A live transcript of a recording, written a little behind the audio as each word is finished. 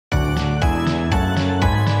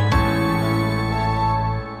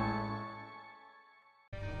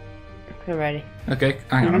I'm ready. Okay,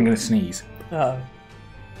 hang on, I'm going to sneeze. Oh.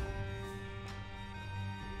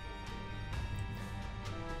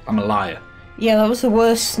 I'm a liar. Yeah, that was the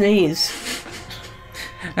worst sneeze.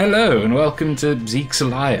 Hello, and welcome to Zeke's a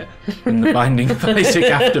Liar in the Binding of Isaac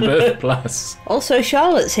Afterbirth Plus. Also,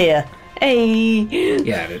 Charlotte's here. Hey.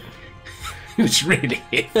 Yeah, it was really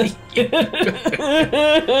heavy.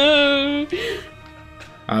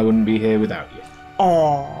 I wouldn't be here without you.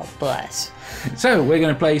 Oh, bless. So, we're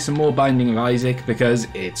going to play some more Binding of Isaac because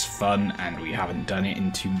it's fun and we haven't done it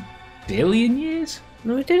in 2 billion years?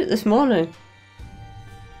 No, we did it this morning.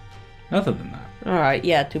 Other than that. Alright,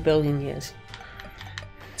 yeah, 2 billion years.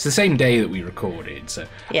 It's the same day that we recorded, so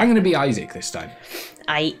Yeah. I'm going to be Isaac this time.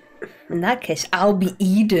 In that case, I'll be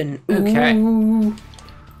Eden. Okay. Ooh.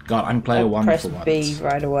 God, I'm player 1 Press for once. B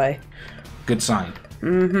right away. Good sign.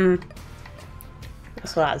 Mm-hmm.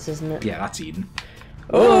 That's lads, isn't it? Yeah, that's Eden.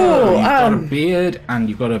 Oh, you've got a beard and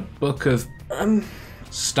you've got a book of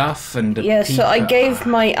stuff and a yeah, so I peep- gave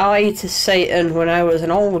my eye to Satan when I was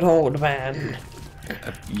an old man.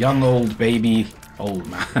 a young old baby old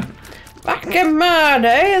man. Back in my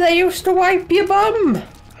day, they used to wipe your bum.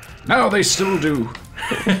 No, they still do.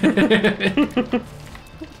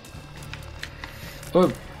 Well,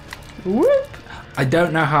 Whoop. I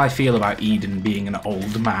don't know how I feel about Eden being an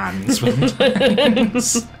old man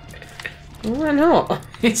sometimes. Why not?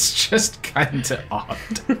 It's just kind of odd.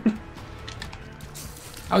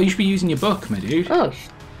 Oh, you should be using your book, my dude. Oh,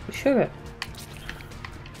 sure.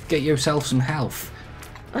 Get yourself some health.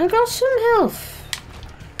 I got some health.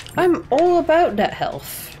 I'm all about that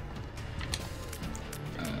health.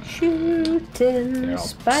 Shooting I'll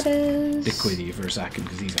spiders. Stick with you for a second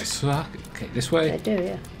because these guys suck. Okay, this I way. do,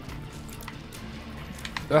 yeah.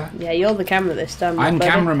 Uh, Yeah, you're the camera this time. I'm buddy.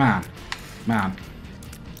 cameraman. Man.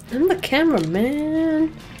 I'm the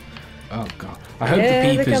cameraman. Oh god. I hope Yeah, the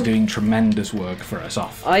peep they is come- doing tremendous work for us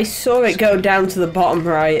off. I saw it go down to the bottom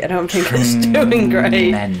right. I don't think it's doing great.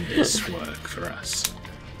 Tremendous work for us.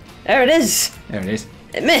 There it is. There it is.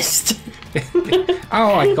 It missed.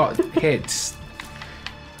 Oh, I got hits.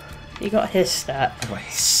 You got his stat. I got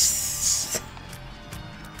hits.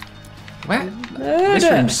 Where? This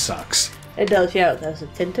Murder. room sucks. It does, yeah. There's a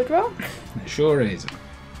tinted rock. It sure is.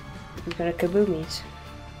 We've got a kaboomies.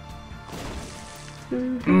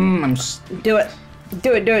 I'm. Do it.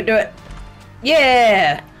 Do it, do it, do it.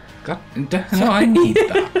 Yeah! God, no, I need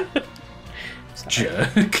that.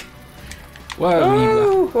 Jerk. Whoa,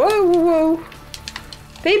 Whoa, whoa, whoa, whoa.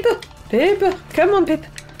 Peeper, Peeper. Come on, Peeper.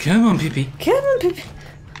 come on, Pippi. Come on, Peeper.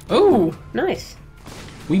 Oh, Nice.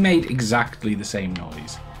 we made exactly the same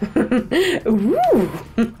noise. Ooh.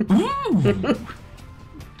 Ooh.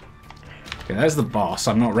 Okay, there's the boss.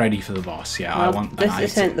 I'm not ready for the boss yet. I Well, want an this item.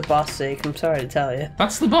 isn't the boss, Zeke. I'm sorry to tell you.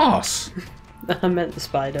 That's the boss. I meant the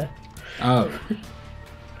spider. Oh.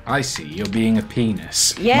 I see. You're being a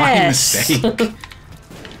penis. Yes. My mistake.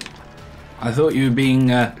 I thought you were being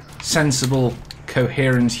a sensible,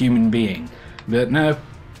 coherent human being. But no,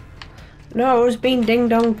 No, I was being ding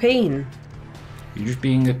dong peen. you're just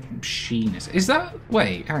being a sheeness. Is that...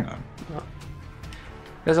 Wait, hang on. What?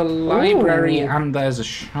 There's a library Ooh. and there's a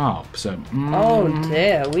shop, so... Oh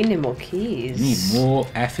dear, we need more keys. We need more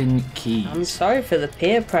effing keys. I'm sorry for the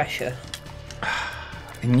peer pressure.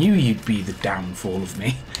 I knew you'd be the downfall of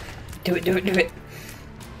me. Do it, do it, do it.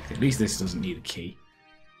 At least this doesn't need a key.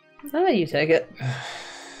 Oh, you take it.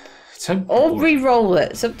 It's so Or boring. re-roll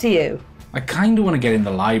it. It's up to you. I kind of want to get in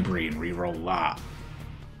the library and re-roll that.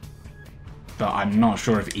 But I'm not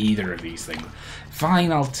sure if either of these things...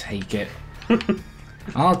 Fine, I'll take it.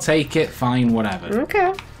 I'll take it, fine, whatever.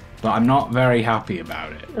 Okay. But I'm not very happy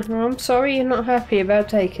about it. I'm sorry you're not happy about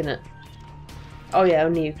taking it. Oh yeah,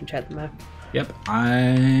 only you can check them out. Yep,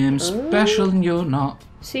 I'm special and you're not.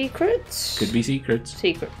 Secrets? Could be secrets.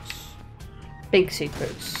 Secrets. Big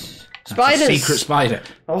secrets. That's a Spiders! secret spider.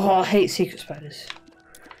 Oh, I hate secret spiders.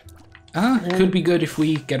 Could be good if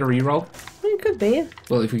we get a reroll. It could be, yeah.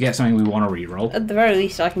 Well, if we get something we want to reroll. At the very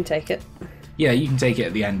least, I can take it. Yeah, you can take it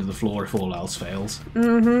at the end of the floor if all else fails.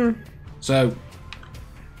 Mm-hmm. So,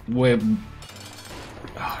 we're...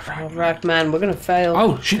 Oh, right. Oh, right, man, we're gonna fail.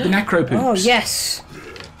 Oh, shoot the necro poops. Oh, yes!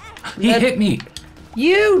 He hit me.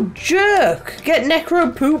 You jerk! Get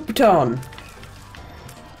necro pooped on!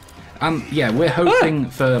 Yeah, we're hoping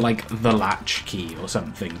for, like, the latch key or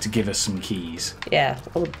something to give us some keys. Yeah.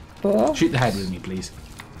 Or the ball. Shoot the head with me, please.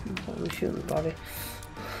 I'm shooting the body.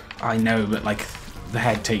 I know, but, like, the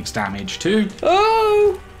head takes damage too.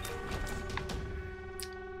 Oh!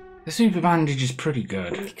 The super bandage is pretty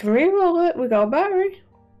good. You can reroll it. We got a battery.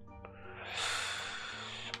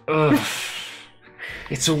 Ugh.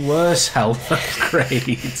 It's a worse health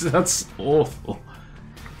upgrade. That's awful.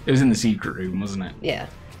 It was in the secret room, wasn't it? Yeah.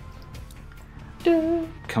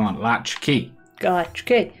 Come on, latch key. Latch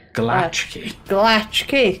key. Latch key. Latch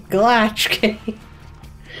key. Latch key.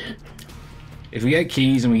 If we get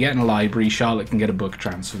keys and we get in a library, Charlotte can get a book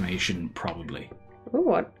transformation, probably. Oh,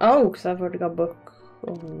 what? Oh, because I've already got a book.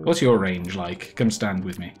 Oh. What's your range like? Come stand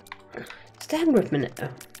with me. Stand with me now.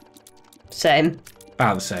 Same.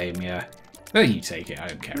 About the same, yeah. Well, you take it. I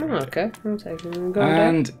don't care. Oh, about okay. I'll take it. I'm going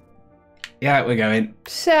and down. yeah, we're going.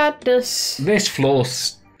 Sadness. This floor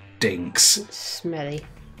stinks. It's smelly.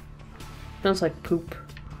 Smells like poop.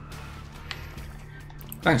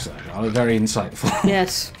 Thanks for that, Charlotte. Very insightful.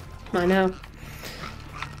 Yes, I know.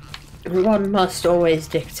 One must always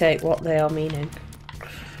dictate what they are meaning.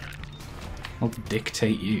 I'll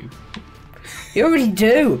dictate you. You already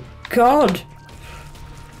do. God.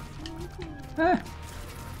 Eh,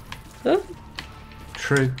 Huh?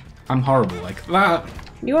 true. I'm horrible like that.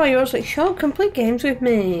 You are. You're also like, Sean, come play games with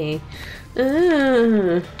me.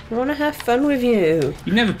 I want to have fun with you.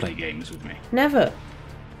 You never play games with me. Never.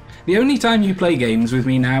 The only time you play games with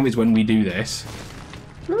me now is when we do this.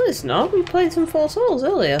 No, it's not. We played some Four Souls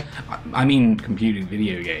earlier. I mean computing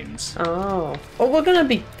video games. Oh. Well, we're going to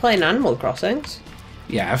be playing Animal Crossings.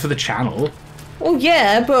 Yeah, for the channel. Well,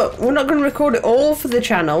 yeah, but we're not going to record it all for the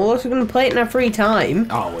channel. We're also going to play it in our free time.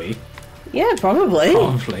 Are we? Yeah, probably.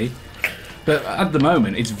 Probably. But at the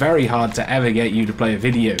moment, it's very hard to ever get you to play a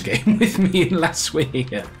video game with me unless we're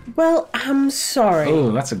here. Well, I'm sorry.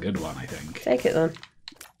 Oh, that's a good one, I think. Take it then.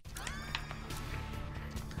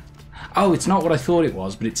 Oh, it's not what I thought it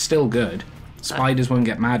was, but it's still good. Spiders won't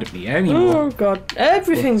get mad at me anymore. Oh, God.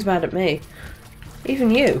 Everything's mad at me.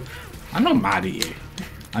 Even you. I'm not mad at you.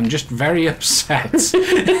 I'm just very upset. There's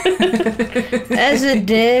a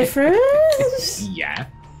difference. Yeah.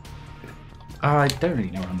 I don't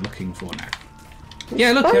really know what I'm looking for now.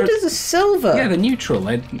 Yeah, look. Spiders are silver. Yeah, they're neutral.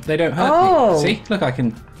 They don't hurt Oh. me. See? Look, I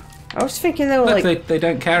can... I was thinking they were Look, like... they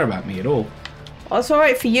don't care about me at all. Well, it's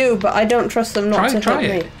alright for you, but I don't trust them not to Try hurt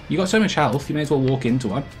it. me. You got so much health, you may as well walk into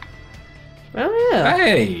one. Oh, yeah.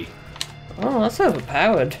 Hey! Oh, that's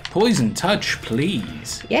overpowered. Poison touch,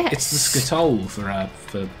 please. Yes. It's the scutole for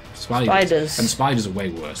spiders. Spiders. And spiders are way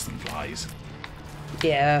worse than flies.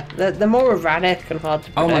 Yeah, they're more erratic and hard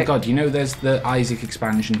to predict. Oh my god, you know there's the Isaac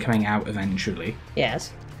expansion coming out eventually.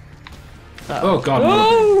 Yes. Oh god.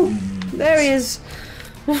 Oh! There he is.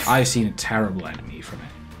 I've seen a terrible enemy from it.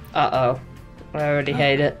 Uh-oh. I already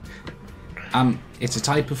hate it. It's a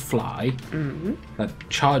type of fly that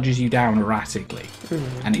charges you down erratically.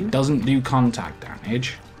 And it doesn't do contact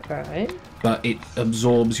damage, Right. but it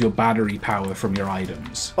absorbs your battery power from your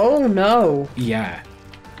items. Oh, no. Yeah.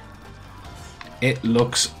 It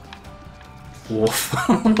looks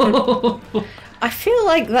awful. I feel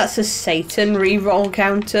like that's a Satan reroll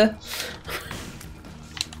counter.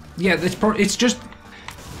 Yeah, it's just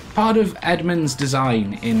part of Edmund's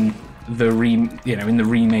design in the in the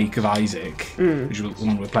remake of Isaac, which is the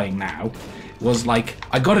one we're playing now. Was like,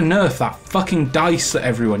 I gotta nerf that fucking dice that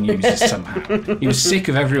everyone uses somehow. He was sick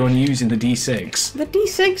of everyone using the D6. The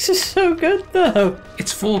D6 is so good, though.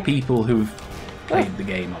 It's for people who've played the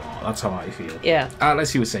game a lot. That's how I feel. Yeah.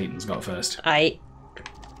 Let's see what Satan's got first. I.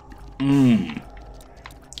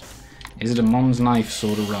 Is it a mom's knife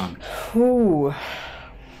sort of run? Ooh.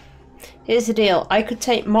 Here's the deal. I could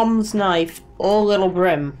take Mom's knife or Little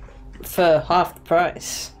Brim for half the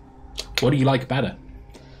price. What do you like better?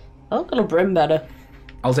 I like Little Brim better.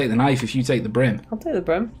 I'll take the knife if you take the brim. I'll take the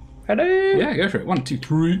Brim. Ready? Yeah, go for it. 1, 2,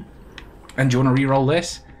 3. And do you want to re-roll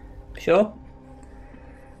this? Sure.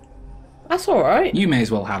 That's alright. You may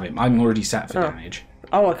as well have him. I'm already set for damage.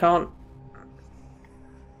 Oh, I can't.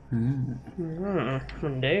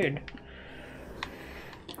 Indeed.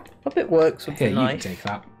 Hope it works with Here, the you can knife. take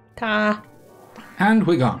that. Ta. And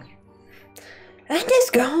we're gone. And it's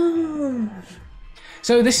gone.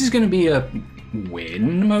 So this is going to be a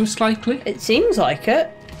win, most likely. It seems like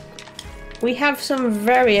it. We have some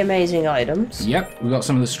very amazing items. Yep, we've got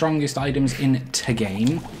some of the strongest items in the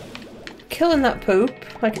game. Killing that poop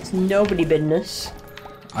like it's nobody business.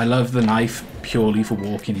 I love the knife purely for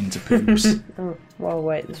walking into poops. Oh, well,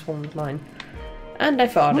 wait, this one was mine. And I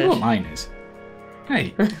I wonder what farted. mine is.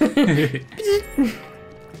 Hey.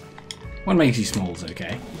 One makes you small's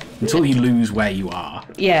okay. Until you lose where you are.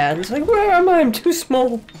 Yeah, and it's like, where am I? I'm too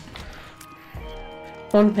small.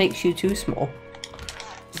 One makes you too small.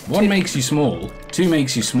 1 makes you small, 2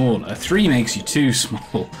 makes you smaller, 3 makes you too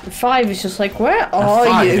small. 5 is just like, where are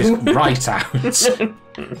 5 is you? right out. Let's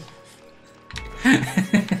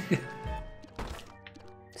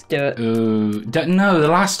do it. No, the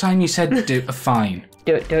last time you said fine.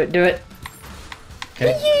 Do it, do it, do it.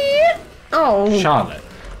 Okay. Yeah. Oh. Charlotte.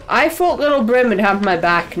 I thought little Brim would have my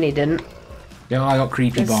back and he didn't. Yeah, I got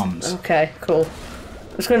creepy bombs. Okay, cool.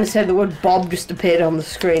 I was going to say the word Bob just appeared on the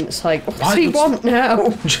screen. It's like, what does he What's- want now?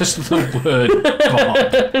 Just the word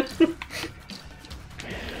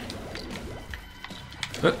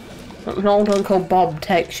Bob. An old Uncle Bob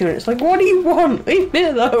texts you and it's like, what do you want? Leave me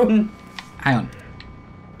alone. Hang on.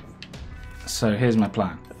 So here's my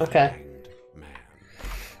plan. Okay.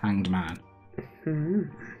 Hanged man. Hmm.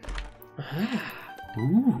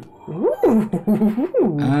 Ooh.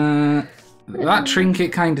 Ooh. That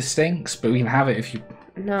trinket kind of stinks, but we can have it if you...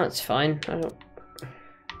 No, it's fine. I don't...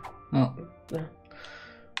 Oh,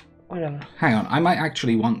 Whatever. hang on. I might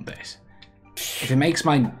actually want this. If it makes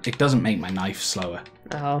my... It doesn't make my knife slower.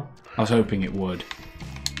 Oh. I was hoping it would.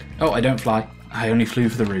 Oh, I don't fly. I only flew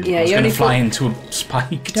for the room. Yeah, I was you going to only fly into a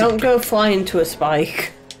spike. Don't go fly into a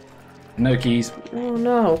spike. No keys. Oh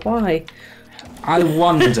no, why? I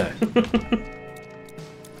wonder. I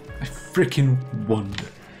freaking wonder.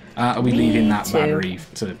 Are we leaving that too. battery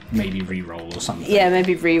to maybe re-roll or something? Yeah,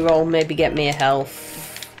 maybe re-roll, maybe get me a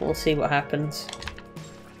health. We'll see what happens.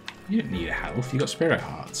 You don't need a health. You got spirit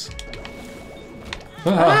hearts.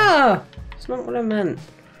 Ah! That's not what I meant.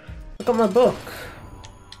 I got my book.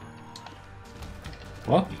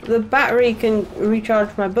 What? The battery can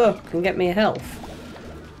recharge my book and get me a health.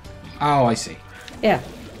 Oh, I see. Yeah.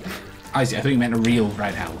 I see. I thought you meant a real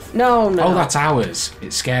red health. No, no. Oh, that's ours.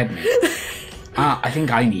 It scared me. I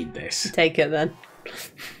think I need this. Take it then.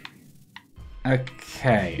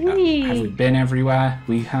 Okay. Whee! Have we been everywhere?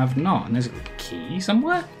 We have not. And there's a key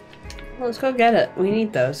somewhere? Well, let's go get it. We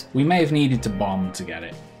need those. We may have needed to bomb to get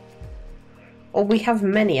it. Or we have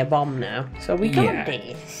many a bomb now, so we got Yeah.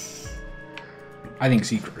 this. I think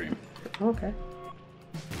secret room. Okay.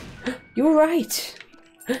 You're right.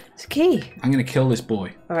 It's a key. I'm going to kill this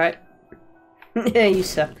boy. Alright. Yeah, you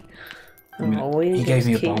suck. He gave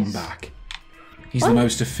me a bomb back. He's the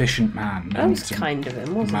most efficient man. That was kind of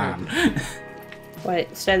him, wasn't man. it?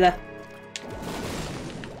 Wait, stay there.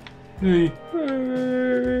 Hey.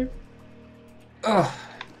 Hmm. Ugh.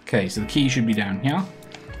 Okay, so the key should be down here.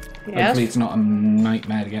 Yes. Hopefully it's not a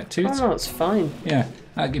nightmare to get to. Oh no, it's fine. Yeah.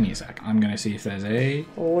 Give me a sec. I'm going to see if there's a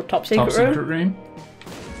Or top secret top room? secret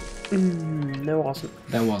room. There wasn't.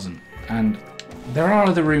 There wasn't. And there are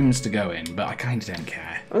other rooms to go in, but I kind of don't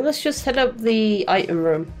care. Well, let's just head up the item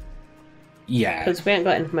room, Yeah. because we ain't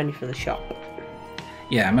got enough money for the shop.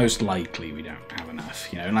 Yeah, most likely we don't have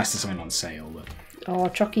enough, unless there's something on sale. But... Oh,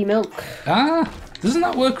 chalky milk. Doesn't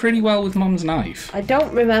that work really well with Mum's knife? I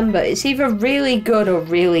don't remember. It's either really good or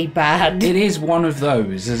really bad. It is one of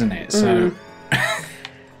those, isn't it? So...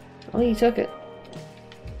 Oh, you took it.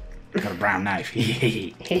 Got a brown knife. Do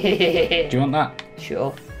you want that?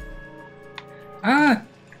 Sure.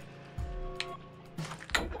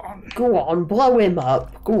 Go on. Go on, blow him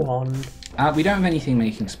up. Go on. We don't have anything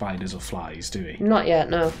making spiders or flies, do we? Not yet,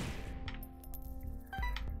 no.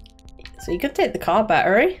 So you could take the car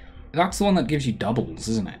battery. That's the one that gives you doubles,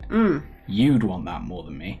 isn't it? You'd want that more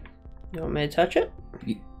than me. You want me to touch it?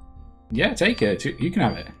 Yeah, take it. You can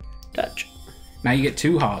have it. Touch. Now you get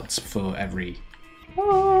 2 hearts for every...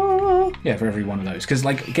 Oh. Yeah, for every one of those. Because,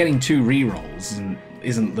 like, getting 2 rerolls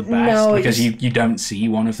isn't the best. No, because it's- you don't see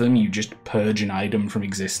one of them. You just purge an item from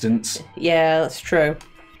existence. Yeah, that's true.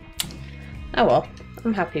 Oh well,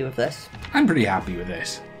 I'm happy with this. I'm pretty happy with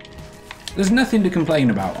this. There's nothing to complain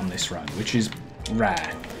about on this run, which is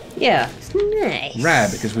rare. Yeah, it's nice. Rare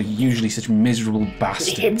because we're usually such miserable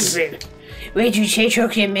bastards. Where'd you say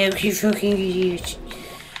chocolate milk, you fucking idiot?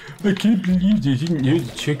 I can't believe they didn't know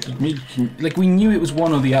the chocolate milk. Like, we knew it was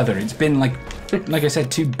one or the other. It's been, like I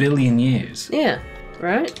said, 2 billion years. Yeah,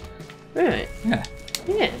 right? Right. Yeah.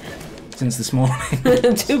 Yeah. Since this morning.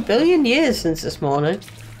 2 billion years since this morning.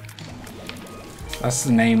 That's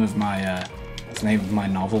the name of my, that's the name of my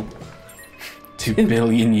novel. 2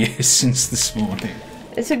 billion years since this morning.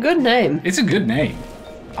 It's a good name. It's a good name.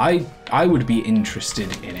 I would be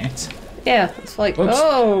interested in it. Yeah, it's like, Whoops.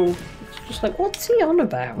 oh, it's just like, what's he on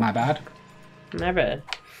about? My bad. My bad.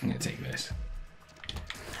 I'm gonna take this.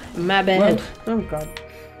 My bad. Whoa. Oh god.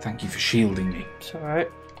 Thank you for shielding me. It's alright.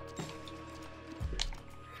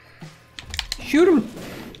 Shoot him!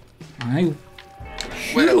 I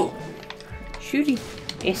will. Shooty.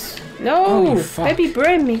 Yes. Oh, No! you fuck. Baby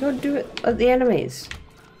Brim, you gotta do it at the enemies.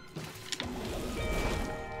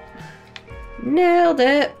 Nailed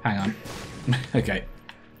it! Hang on. Okay.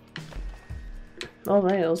 Oh,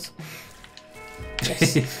 nails.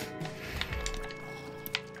 Yes.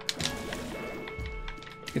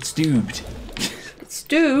 Get stooped. It's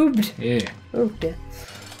stooped! Yeah. Oh dear.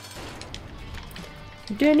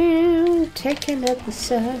 Taking up the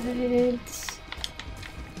sides.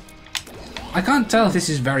 I can't tell if this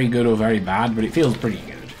is very good or very bad, but it feels pretty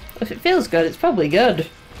good. If it feels good, it's probably good.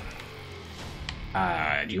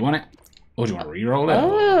 Do you want it? Or do you want to re-roll it?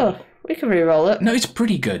 Oh, we can re-roll it. No, it's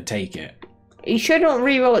pretty good. Take it. You sure don't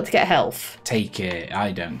re-roll it to get health? Take it.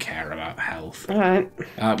 I don't care about health. Alright.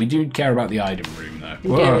 We do care about the item room, though.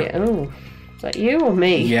 Yeah, oh. Is that you or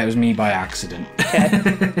me? Yeah, it was me by accident.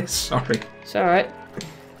 Okay. Sorry. It's alright.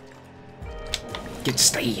 Get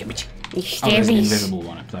stabbed. You Oh, there's an stabbies. invisible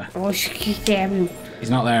one up there. Oh, you stab him.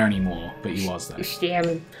 He's not there anymore, but he was there. You stab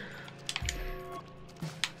him.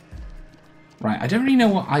 Right, I don't really know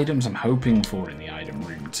what items I'm hoping for in the item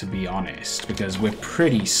room, to be honest, because we're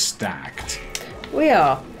pretty stacked. We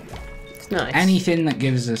are. It's nice. Anything that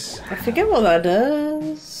gives us... I forget what that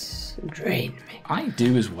does. Drain me. I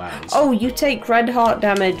do as well. Oh, you take red heart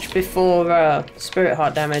damage before spirit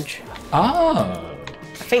heart damage. Oh!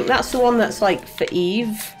 I think that's the one that's like for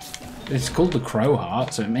Eve. It's called the Crow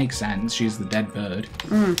Heart, so it makes sense. She's the dead bird.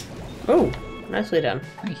 Oh, nicely done.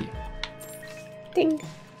 Thank you. Ding.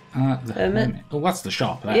 The hermit. Oh, that's the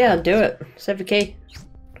shop. There. Yeah, do it. Save the key.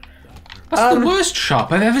 That's the worst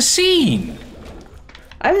shop I've ever seen.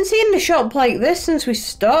 I haven't seen a shop like this since we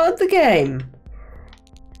started the game.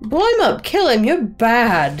 Blow him up, kill him, you're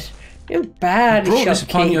bad. You're bad, You brought this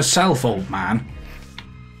upon shopkeep. yourself, old man.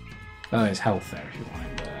 Oh, there's health there if you want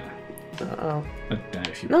it there. Uh-oh. I don't know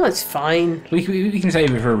if you... No, it's fine. We can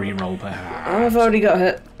save it for a reroll, perhaps. I've already got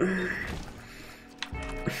hit.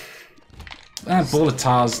 Ball of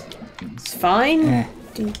tars. It's fine. Eh.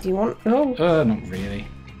 Do you want... No. Not really.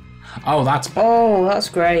 Oh, that's... Oh, that's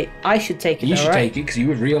great. I should take it, You should right? take it, because you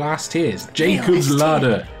were real ass tears. Jacob's ass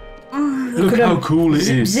Ladder. Look at how him. cool it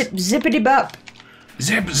is. Zip, zippity bop.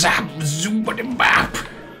 Zip, zap, zoopity bap.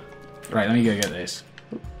 Right, let me go get this.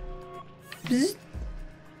 Bzz.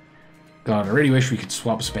 God, I really wish we could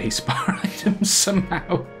swap spacebar items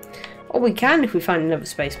somehow. Oh, we can if we find another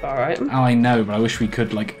spacebar item. Oh, I know, but I wish we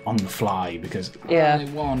could, like, on the fly, because Yeah. I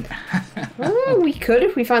want... Oh, we could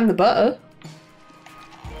if we find the butter.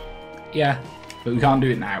 Yeah, but we can't do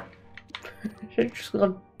it now. Should just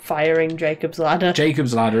love firing Jacob's ladder.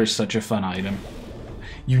 Jacob's Ladder is such a fun item.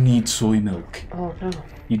 You need soy milk. Oh no.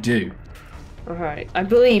 You do. Alright, I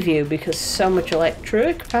believe you because so much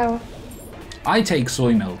electric power. I take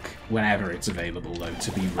soy milk whenever it's available, though,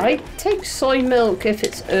 to be real. I take soy milk if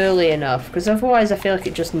it's early enough, because otherwise I feel like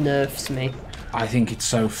it just nerfs me. I think it's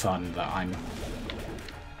so fun that I'm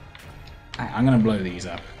gonna blow these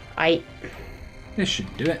up. This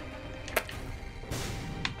should do it.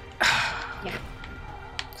 Yeah.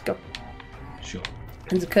 Let's go. Sure.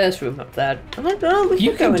 There's a curse room up there. I don't know, we You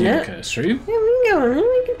can can go do in the it. curse room. Yeah, we can go in it.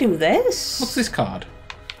 We can do this. What's this card?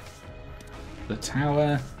 The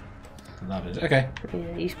tower. The lovers. Okay.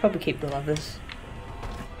 Yeah, you should probably keep the levers.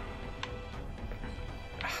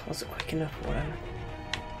 Was it quick enough or whatever?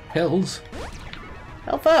 Pills.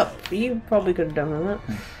 Health up! You probably could have done that.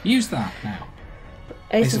 Use that now.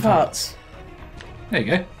 Ace of Hearts. There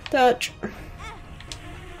you go. Touch.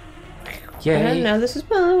 Yay. No, this is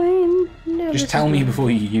mine. No, Just this tell is me mine. before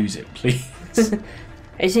you use it, please.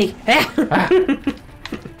 Hey, Zeke.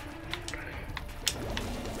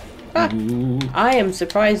 Ooh, I am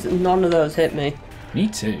surprised that none of those hit me. me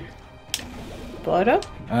too. Blow it up?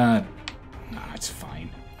 Nah, it's fine.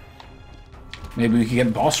 Maybe we could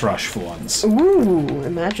get boss rush for once. Ooh,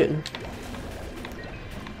 imagine.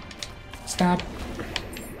 Stab.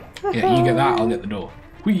 Yeah, you get that, I'll get the door.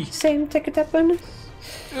 Whee. Same ticket tap bonus.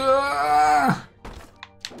 Ah!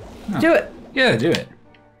 Do it. Yeah, do it.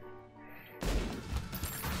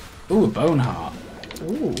 Ooh, a bone heart.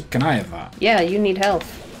 Ooh. Can I have that? Yeah, you need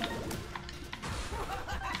health.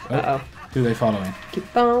 Uh-oh. Who are they following?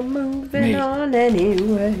 Keep on moving Me. on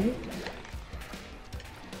anyway.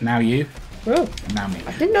 Now you, Oh, and now me.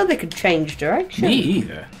 I didn't know they could change direction. Me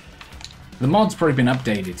either. The mod's probably been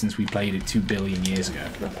updated since we played it 2 billion years ago.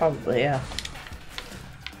 Well, probably, yeah.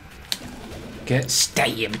 Get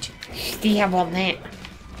stabbed. Stab on that.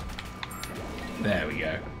 There we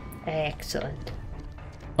go. Excellent.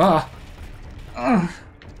 Ah!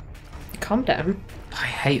 Calm down. I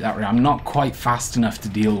hate that. I'm not quite fast enough to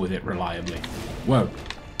deal with it reliably. Whoa.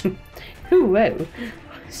 Ooh, whoa.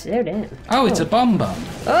 Slow down. Oh, it's a bomb bum.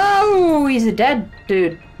 Oh, he's a dead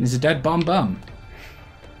dude. There's a dead bomb bum.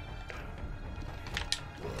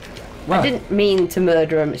 Well, I didn't mean to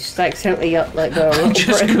murder him. It's just accidentally let go. I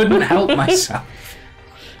just couldn't help myself.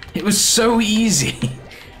 It was so easy.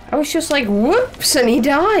 I was just like, whoops, and he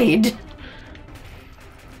died.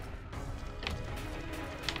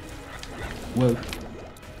 Whoa.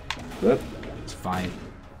 Whoop. It's fine.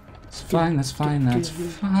 It's fine, that's fine, that's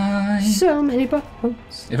fine. So many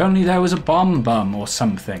bombs. If only there was a bomb bum or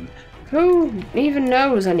something. Who even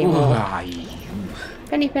knows anymore? Aye.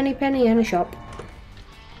 Penny, penny, penny in a shop.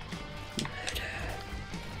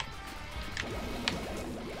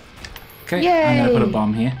 Okay, Yay. I'm gonna put a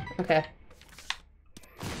bomb here. Okay.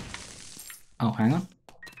 Oh, hang on.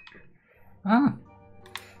 Ah.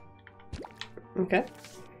 Okay.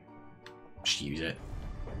 Just use it.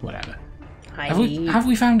 Whatever. Hi. Have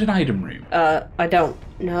we found an item room? I don't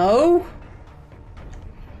know.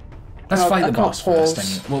 Let's fight the boss pause. first.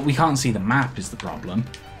 Anyway. Well, we can't see the map is the problem.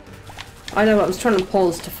 I know, but I was trying to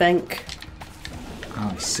pause to think.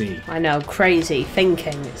 Oh, I see. I know, crazy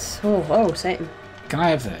thinking. It's oh, Satan. Can I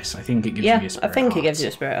have this? I think it gives you a spirit I think heart. it gives you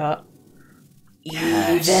a spirit heart.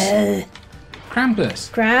 Yes. Evil. Krampus.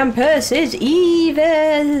 Krampus is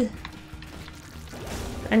evil.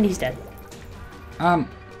 And he's dead.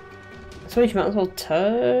 So you might as well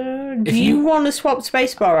turn. Do you want to swap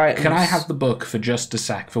spacebar items? Can I have the book for just a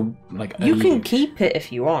sec? For like You can keep it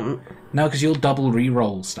if you want. No, because you'll double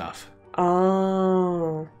re-roll stuff.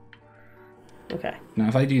 Oh. Okay. Now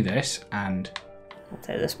if I do this and I'll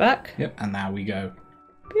take this back. yep, and now we go.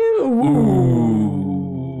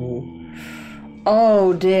 Ooh.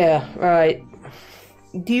 Oh dear. Right.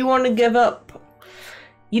 Do you want to give up?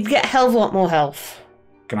 You'd get a hell of a lot more health.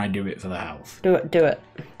 Can I do it for the health? Do it. Do it.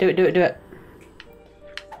 Do it. Do it. Do it.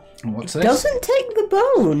 What's this? Doesn't take the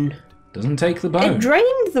bone. Doesn't take the bone. It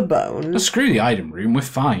drained the bone. Oh, screw the item room. We're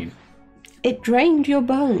fine. It drained your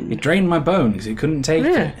bone. It drained my bone because it couldn't take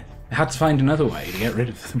Yeah. it. I had to find another way to get rid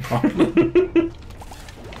of the problem.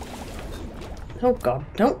 Oh god,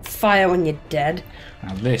 don't fire when you're dead.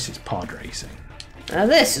 Now this is pod racing. Now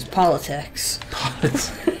this is politics.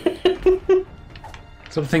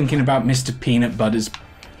 Stop thinking about Mr. Peanut Butter's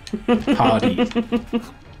party.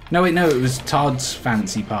 No, wait, no, it was Todd's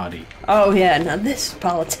fancy party. Oh yeah, now this is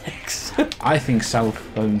politics. I think cell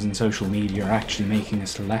phones and social media are actually making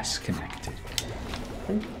us less connected.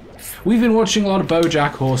 We've been watching a lot of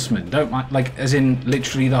BoJack Horseman, don't mind, like, as in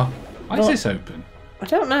literally the... Why is this open? I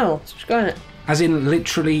don't know. Let's just go in it. As in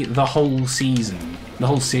literally the whole season, the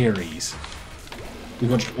whole series.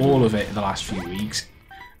 We've watched all of it in the last few weeks.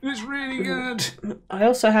 It's really good. I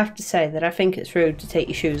also have to say that I think it's rude to take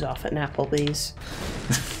your shoes off at an Applebee's.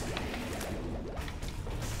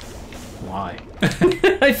 Why?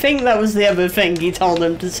 I think that was the other thing he told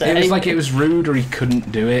him to say. It was like it was rude or he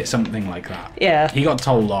couldn't do it, something like that. Yeah. He got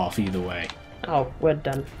told off either way. Oh, we're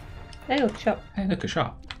done. Hey, look, shop. Hey, look, a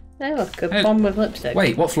shop. Hey, look, a Hey. bomb with lipstick.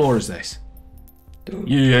 Wait, what floor is this?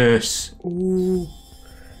 Yes. Ooh.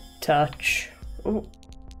 Touch. Ooh.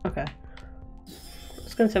 Okay. I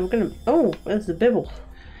was gonna say we're gonna. Oh, there's the bibble.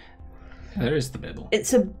 There is the bibble.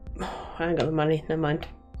 It's a. Oh, I ain't got the money. Never mind.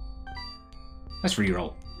 Let's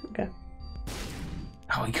re-roll. Okay.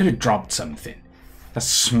 Oh, he could have dropped something. That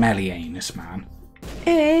smelly anus, man.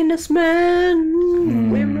 Anus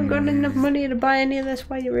man. We haven't got enough money to buy any of this.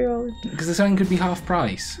 Why are you rerolling? Because the selling could be half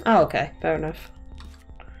price. Oh, okay. Fair enough.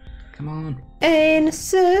 Come on.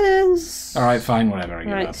 Anuses. Alright, fine, whatever. I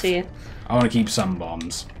give Right, up. see ya. I want to keep some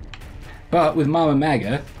bombs. But with Mama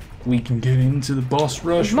Mega, we can get into the boss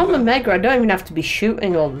rush. Mama Mega, I don't even have to be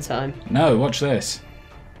shooting all the time. No, watch this.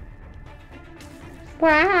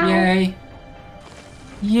 Wow. Yay.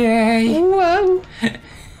 Yay. Whoa.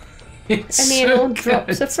 It's Any so little good.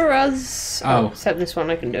 drops are for us. Oh. Except this one,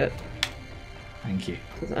 I can do it. Thank you.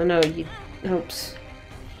 'Cause I know you. Oops.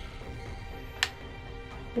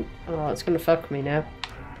 Oh, it's gonna fuck me now.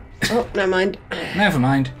 Oh, never mind. Never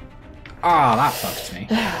mind. Ah, that fucked me.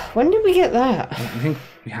 When did we get that? I think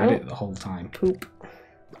we had it the whole time. Poop.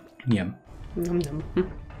 Yum. Nom nom.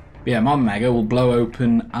 Yeah, Mom Mega will blow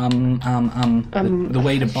open the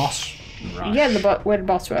way to boss rush. Yeah, where the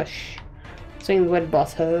boss rush. Sing the word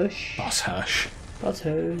boss hush. Boss hush. Boss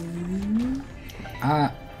hush.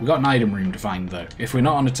 We've got an item room to find though. If we're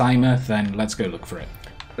not on a timer, then let's go look for it.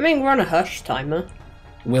 I mean, we're on a hush timer.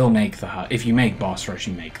 We'll make the hush. If you make boss rush,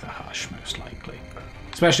 you make the hush most likely.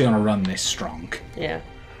 Especially on a run this strong. Yeah.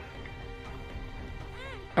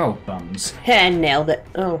 Oh, bums. Yeah, nailed it.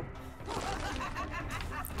 Oh.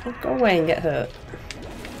 Don't go away and get hurt.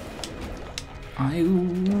 I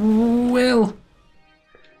will.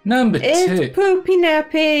 Number two. It's poopy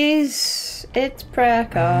nappies. It's prayer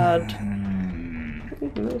card.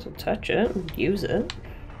 You might as well touch it and use it.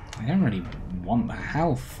 I don't really want the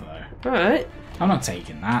health though. Alright. I'm not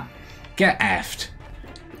taking that. Get effed.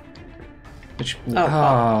 Which,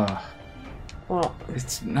 What?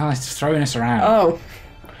 It's throwing us around. Oh.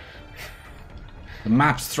 The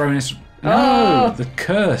map's throwing us. No, Oh. the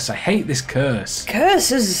curse. I hate this curse.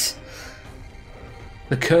 Curses!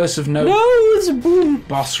 The curse of no... No, it's a boom.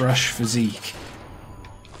 Boss rush for Zeke.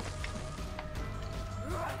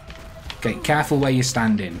 Okay, careful where you're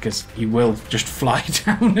standing, because you will just fly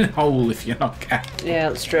down a hole if you're not careful. Yeah,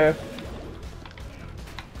 that's true.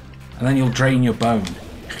 And then you'll drain your bone.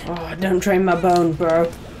 Oh, don't drain my bone,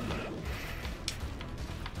 bro.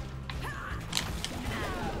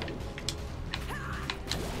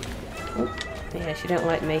 Oh, yeah, she don't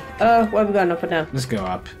like me. Oh, where are we going, up and down? Let's go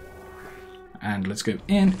up. And let's go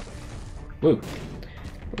in. Whoa.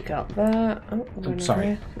 We got that. Oh, I'm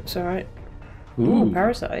sorry. It's alright. Ooh. Ooh,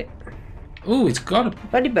 parasite. Ooh, it's gotta...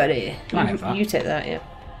 Buddy. Can I have that? You take that, yeah.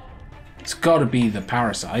 It's gotta be the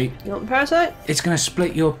parasite. You want the parasite? It's gonna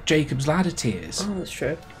split your Jacob's Ladder tears. Oh, that's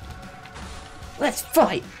true. Let's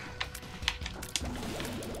fight!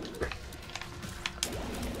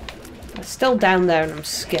 I'm still down there and I'm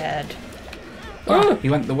scared. Oh,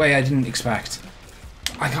 he went the way I didn't expect.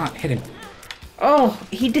 I can't hit him. Oh,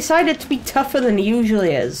 he decided to be tougher than he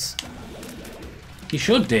usually is. He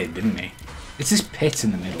sure did, didn't he? It's this pit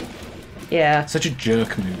in the middle. Yeah. Such a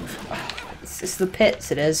jerk move. It's the pits,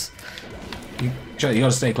 it is. You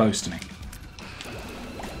gotta stay close to me.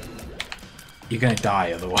 You're gonna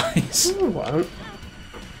die otherwise. I won't.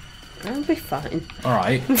 I'll be fine.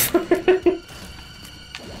 Alright.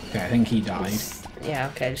 Okay, I think he died. Yeah,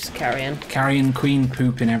 okay, just carrying. Carrion queen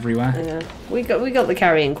pooping everywhere. Yeah. We got the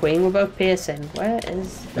carrying queen, we're both piercing. Where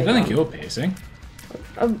is... I don't think you're piercing.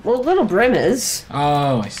 Well, Little Brim is.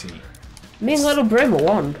 Oh, I see. Me and Little Brim are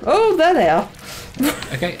one. Oh, there they are.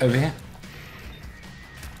 Okay, over here.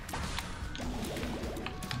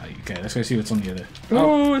 Okay, let's go see what's on the other.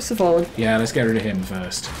 Oh, it's the fallen. Yeah, let's get rid of him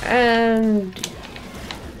first. And...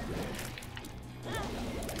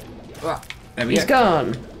 There we he's go.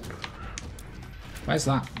 gone. Where's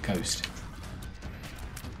that ghost?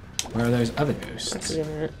 Where are those other That's ghosts? a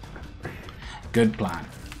minute. Good plan.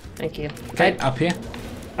 Thank you. Okay, up here.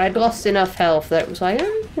 I'd lost enough health that it was like,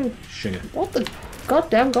 Sugar. what the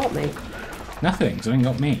goddamn got me? Nothing, something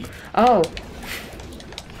got me. Oh.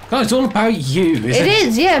 God, it's all about you, isn't it? It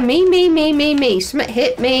is, yeah. Me.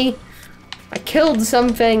 Hit me. I killed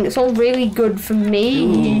something. It's all really good for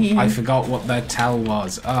me. Ooh, I forgot what their tell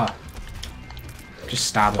was. Ah. Just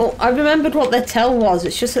stab them. Oh, I remembered what their tell was.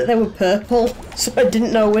 It's just that they were purple, so I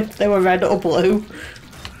didn't know if they were red or blue.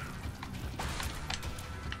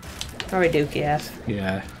 Sorry, Dookie, yes.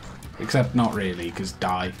 Yeah. Except not really, because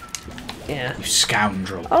die. Yeah. You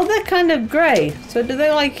scoundrel. Oh, they're kind of grey. So do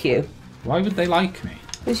they like you? Why would they like me?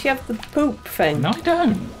 Because you have the poop thing. No, I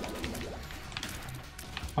don't.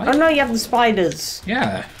 Oh no, you have the spiders.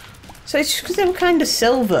 Yeah. So it's just because they were kind of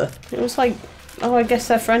silver. It was like, oh, I guess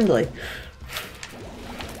they're friendly.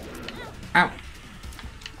 Ow.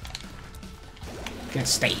 Get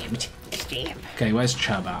stabbed. Stab. Okay, where's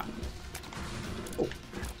Chubb at? Oh.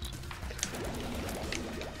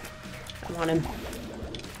 I'm on him.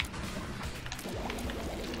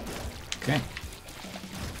 Okay.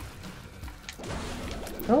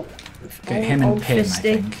 Oh. Get him and Pim,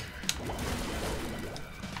 fisty. I think.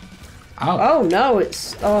 Oh. Oh no,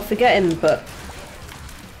 it's... Oh, I forget him, but...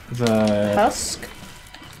 The... Husk?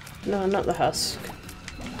 No, not the Husk.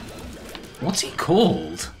 What's he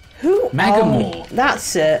called? Who? Megamore. Oh,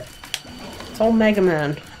 that's it. It's all Mega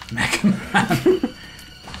Man. Mega Man.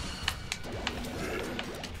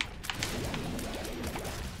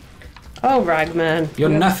 Oh, Ragman. You're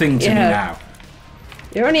nothing to me now.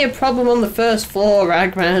 You're only a problem on the first floor,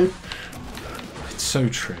 Ragman. It's so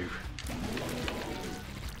true.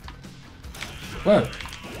 Whoa.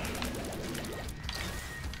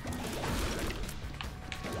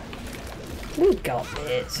 We got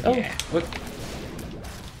this. Oh, Yeah. What?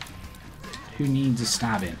 Who needs a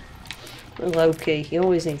stabbing? Loki. He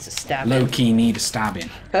always needs a stab. Low-key need a stabbing.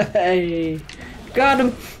 Hey. Got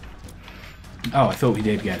him. Oh, I thought we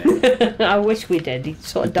did get it. I wish we did. He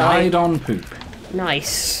sort of Died died. on poop.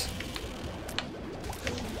 Nice.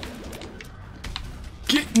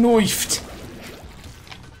 Get knifed!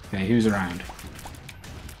 Okay, who's around?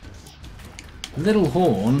 Little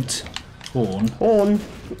Haunt. Horn.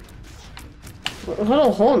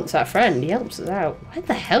 Little Haunt's our friend. He helps us out. Where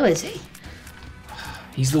the hell is he?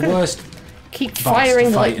 He's the worst Keep boss firing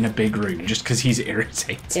to fight like... in a big room just because he's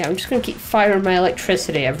irritating. Yeah, I'm just going to keep firing my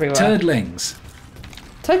electricity everywhere. Turdlings.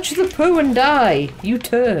 Touch the poo and die, you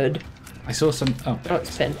turd. I saw some... Oh, Oh,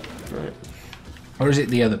 it's Pin. Right. or is it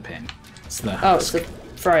the other pin? It's the Oh, it's husk.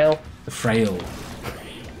 the frail. The frail.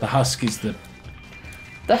 The husk is the...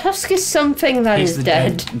 The husk is something that He's is the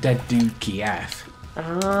dead. dead Dookie F.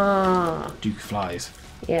 Ah. Duke flies.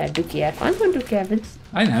 Yeah, Dookie F. I'm on Dookie Evans.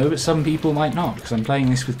 I know, but some people might not, because I'm playing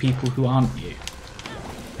this with people who aren't you.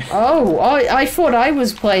 Oh, I thought I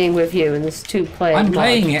was playing with you in this two-player I'm mod.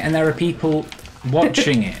 playing it and there are people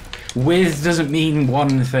watching it. With doesn't mean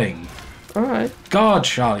one thing. Alright. God,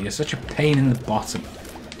 Charlie, you're such a pain in the bottom.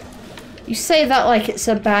 You say that like it's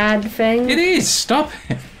a bad thing. It is! Stop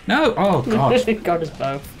it! No! Oh, God. God us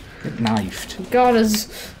both. Get knifed. God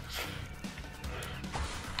us...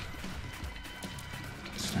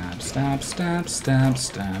 Stab, stab, stab, stab,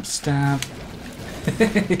 stab, stab.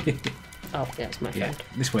 Oh, yeah, it's my friend. Yeah,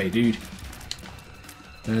 this way, dude.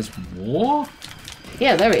 There's war?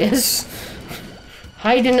 Yeah, there he is.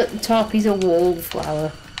 Hiding at the top, he's a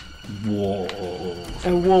wallflower. War.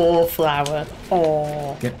 A wallflower.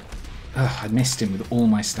 Oh. Get... Ugh, I missed him with all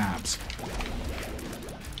my stabs.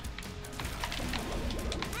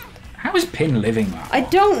 How is Pin living that? I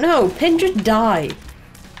don't know. Pin just died.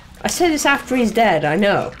 I say this after he's dead, I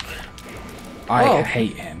know. I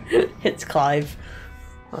hate him. It's Clive.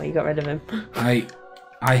 Oh, you got rid of him. I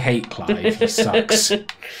hate Clive. He sucks.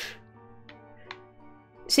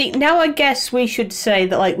 See, now I guess we should say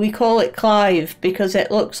that, like, we call it Clive because it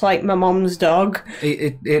looks like my mom's dog.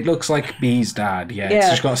 It looks like Bee's dad, yeah. Yeah. It's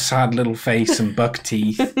just got a sad little face and buck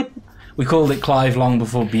teeth. We called it Clive long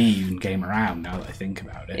before Bee even came around, now that I think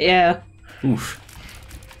about it. Yeah. Oof.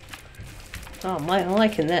 Oh, I'm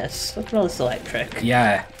liking this. Look at all this electric.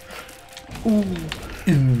 Yeah. Ooh.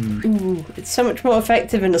 Ooh. It's so much more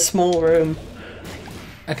effective in a small room.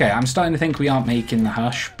 Okay, I'm starting to think we aren't making the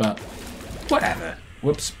hush, but whatever.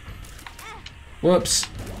 Whoops. Whoops.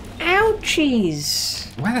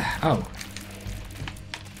 Ouchies! Where the... Oh.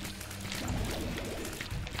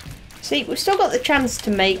 See, we've still got the chance to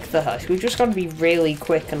make the hush. We've just got to be really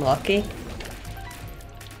quick and lucky.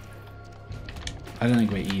 I don't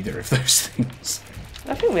think we're either of those things.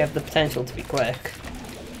 I think we have the potential to be quick.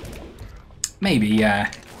 Maybe,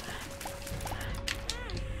 yeah.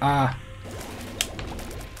 Oh,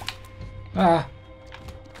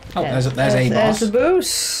 Yeah, there's a boss. There's a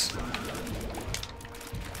boost.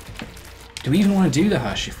 Do we even want to do the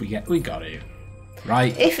hush if we get... We got to.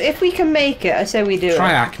 Right. If we can make it, I say we do it.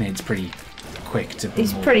 Triachnid's pretty quick to...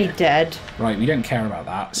 He's pretty dead. Right, we don't care about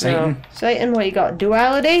that. Satan? No. Satan, what you got?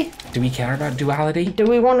 Duality? Do we care about duality? Do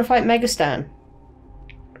we want to fight Megastan?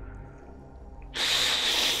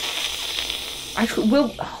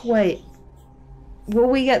 Wait. Will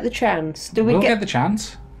we get the chance? We'll get the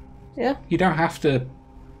chance. Yeah? You don't have to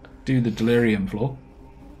do the delirium floor.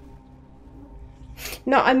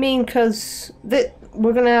 No, I mean, because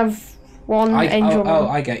we're going to have one angel room. Oh,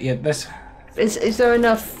 I get you. Is there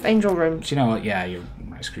enough angel rooms? Do you know what? Yeah, you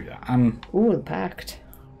might screw that. Ooh, the pact.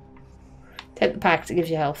 Take the pact, it gives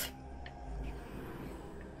you health.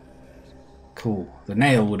 Cool. The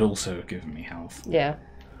nail would also have given me health. Yeah.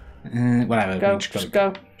 Whatever. Go, Just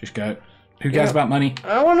go. Just go. Who cares Yeah. about money?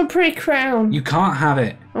 I want a pretty crown. You can't have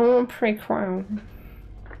it. I want a pretty crown.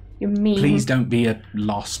 You mean? Please don't be a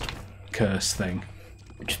lost curse thing.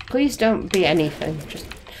 Just please don't be anything. Just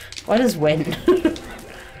let us win.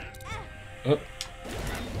 Oh,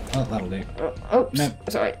 that'll do. Oops. No.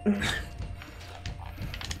 Sorry.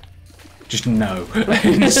 Just no.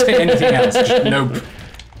 Didn't say anything else. Just nope.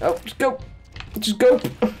 Oh, just go. Just go.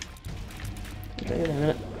 Okay, wait a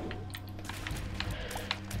minute.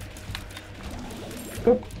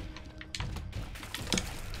 Go.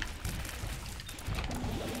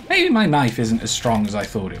 Maybe my knife isn't as strong as I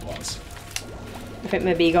thought it was. I think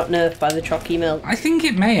maybe you got nerfed by the chalky milk. I think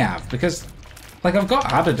it may have, because, like, I've got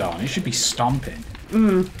Abaddon. It should be stomping.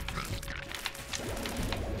 Have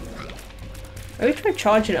we tried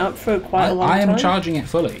charging it up for quite a long time? I am charging it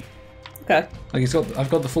fully. Okay. Like, I've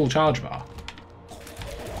got the full charge bar.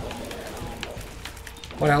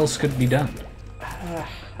 What else could be done? I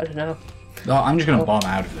don't know. Oh, I'm just going to bomb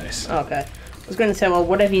out of this. Okay. I was going to say, well,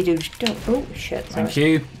 whatever you do, just don't... Oh, shit. Sorry. Thank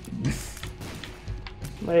you.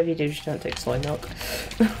 Whatever you do, just don't take soy milk.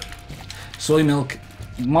 Soy milk.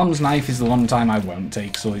 Mom's knife is the one time I won't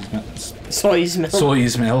take soy's milk. Soy's milk.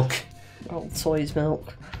 Soy's milk. Oh, soy's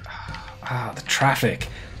milk. Ah, the traffic.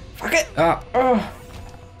 Fuck it! Ah. Oh.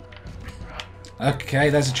 Okay,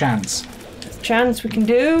 there's a chance. There's a chance we can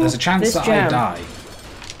do There's a chance this that jam. I die.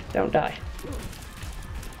 Don't die.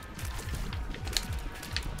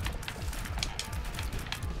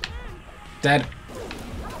 Dead.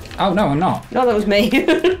 Oh, no, I'm not. No, that was me.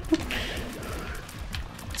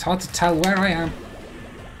 It's hard to tell where I am.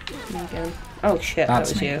 Again. Oh shit,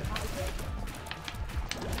 That's that was me. you.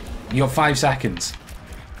 You got 5 seconds.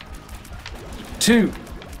 2,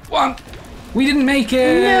 1. We didn't make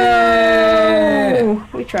it! No!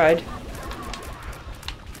 We tried.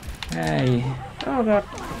 Hey. Oh god.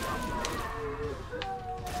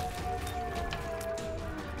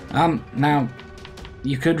 Now,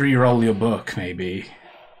 You could re-roll your book, maybe.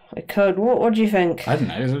 I could. What do you think? I don't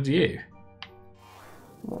know, it's up to you.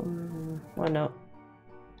 Why not?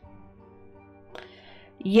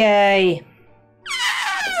 Yay!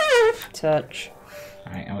 Touch.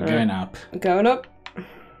 Alright, and we're going up. Going up.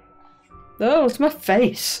 Oh, it's my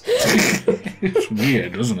face. It's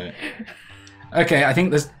weird, isn't it? Okay, I think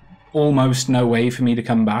there's almost no way for me to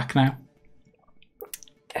come back now.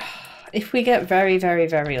 If we get very, very,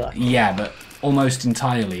 very lucky. Yeah, but almost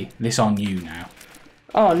entirely this on you now.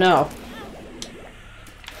 Oh no.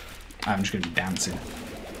 I'm just going to be dancing.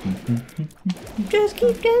 Just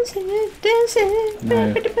keep dancing, dancing.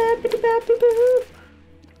 No.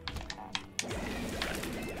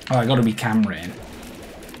 Oh, I gotta be camera in.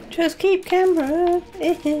 Just keep camera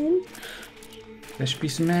in. There should be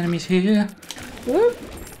some enemies here. Whoop.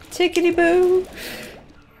 Tickety boo.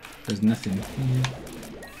 There's nothing here.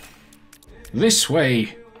 This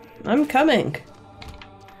way. I'm coming.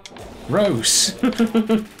 Gross.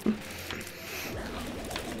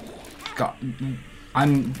 God,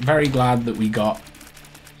 I'm very glad that we got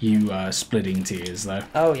you splitting tears, though.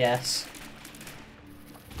 Oh yes.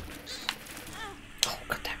 Oh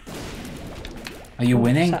goddamn. Are you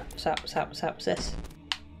winning? Sap, sis.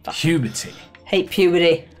 Puberty. Hate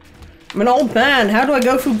puberty. I'm an old man. How do I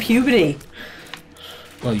go through puberty?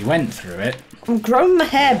 Well, you went through it. I'm growing my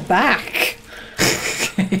hair back.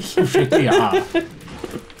 You really are.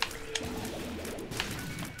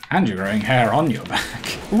 And you're growing hair on your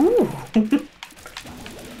back. Ooh.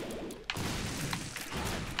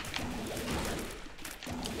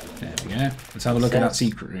 There we go. Let's have a look at that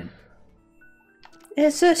secret room.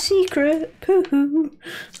 It's a secret poo.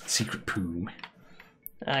 Secret poo.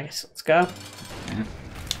 I guess let's go. Yeah.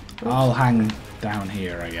 I'll hang down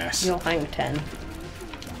here, I guess. You'll hang 10.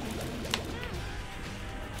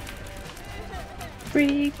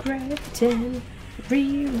 Regretting,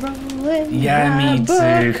 re-rolling. Yeah, my me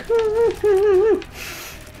book. too.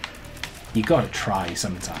 You gotta try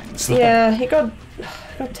sometimes. Yeah, you gotta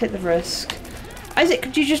take the risk. Isaac,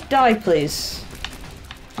 could you just die, please?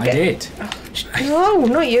 I did. No,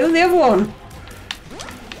 not you, the other one.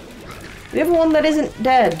 The other one that isn't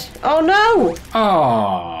dead. Oh no!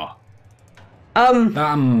 Oh.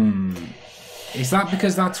 Is that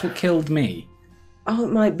because that's what killed me? Oh,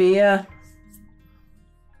 it might be, yeah.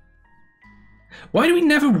 Why do we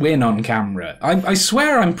never win on camera? I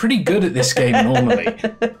swear I'm pretty good at this game normally.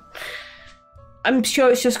 I'm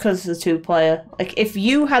sure it's just because it's a two-player. Like, if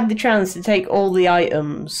you had the chance to take all the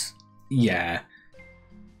items... Yeah.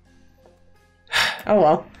 Oh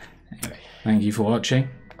well. Anyway, thank you for watching.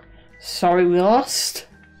 Sorry we lost.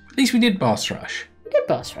 At least we did boss rush. We did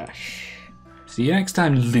boss rush. See you next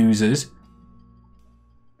time, losers.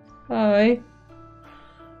 Bye.